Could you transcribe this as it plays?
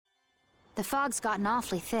The fog's gotten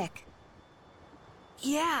awfully thick.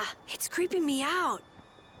 Yeah, it's creeping me out.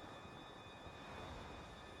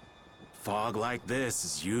 Fog like this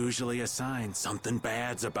is usually a sign something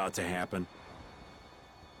bad's about to happen.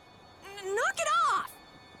 Knock it off!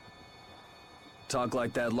 Talk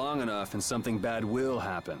like that long enough and something bad will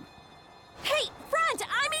happen. Hey, front!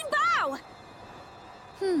 I mean bow!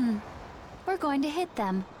 We're going to hit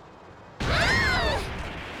them.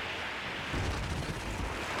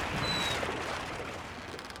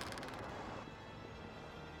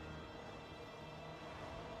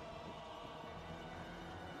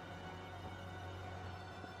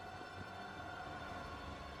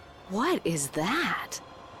 What is that?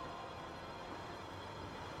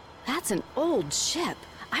 That's an old ship.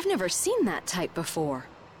 I've never seen that type before.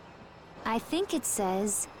 I think it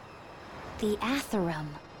says the Atherum.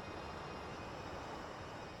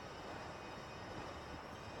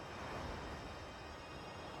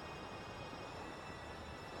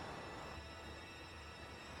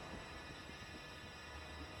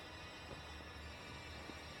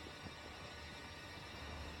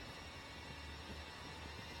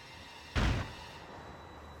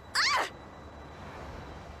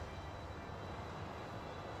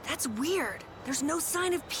 That's weird. There's no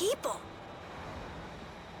sign of people.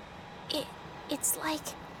 It's like...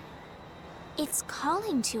 it's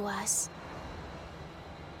calling to us.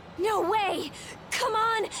 No way! Come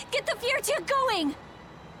on! Get the fear tube going!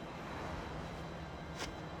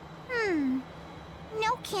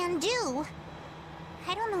 No can do.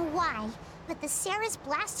 I don't know why, but the Ceres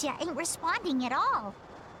Blastia ain't responding at all.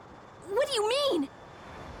 What do you mean?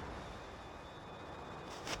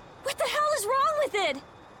 What the hell is wrong with it?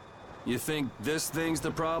 You think this thing's the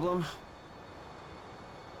problem?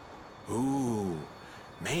 Ooh,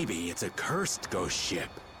 maybe it's a cursed ghost ship.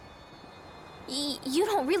 You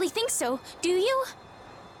don't really think so, do you?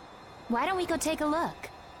 Why don't we go take a look?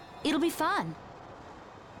 It'll be fun.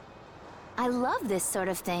 I love this sort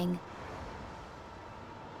of thing.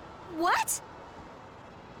 What?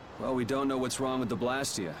 Well, we don't know what's wrong with the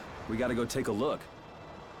Blastia. We gotta go take a look.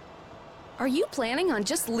 Are you planning on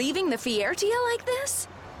just leaving the Fiertia like this?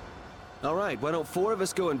 All right, why don't 4 of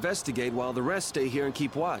us go investigate while the rest stay here and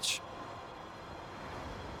keep watch?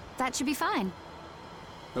 That should be fine.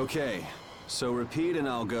 Okay, so repeat and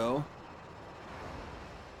I'll go.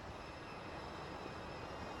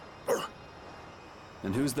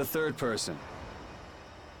 And who's the third person?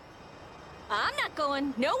 I'm not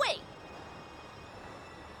going. No way.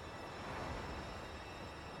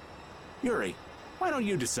 Yuri, why don't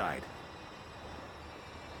you decide?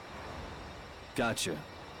 Gotcha.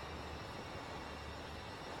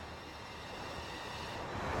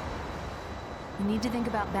 You need to think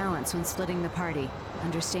about balance when splitting the party.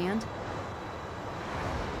 Understand?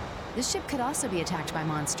 This ship could also be attacked by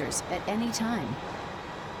monsters at any time.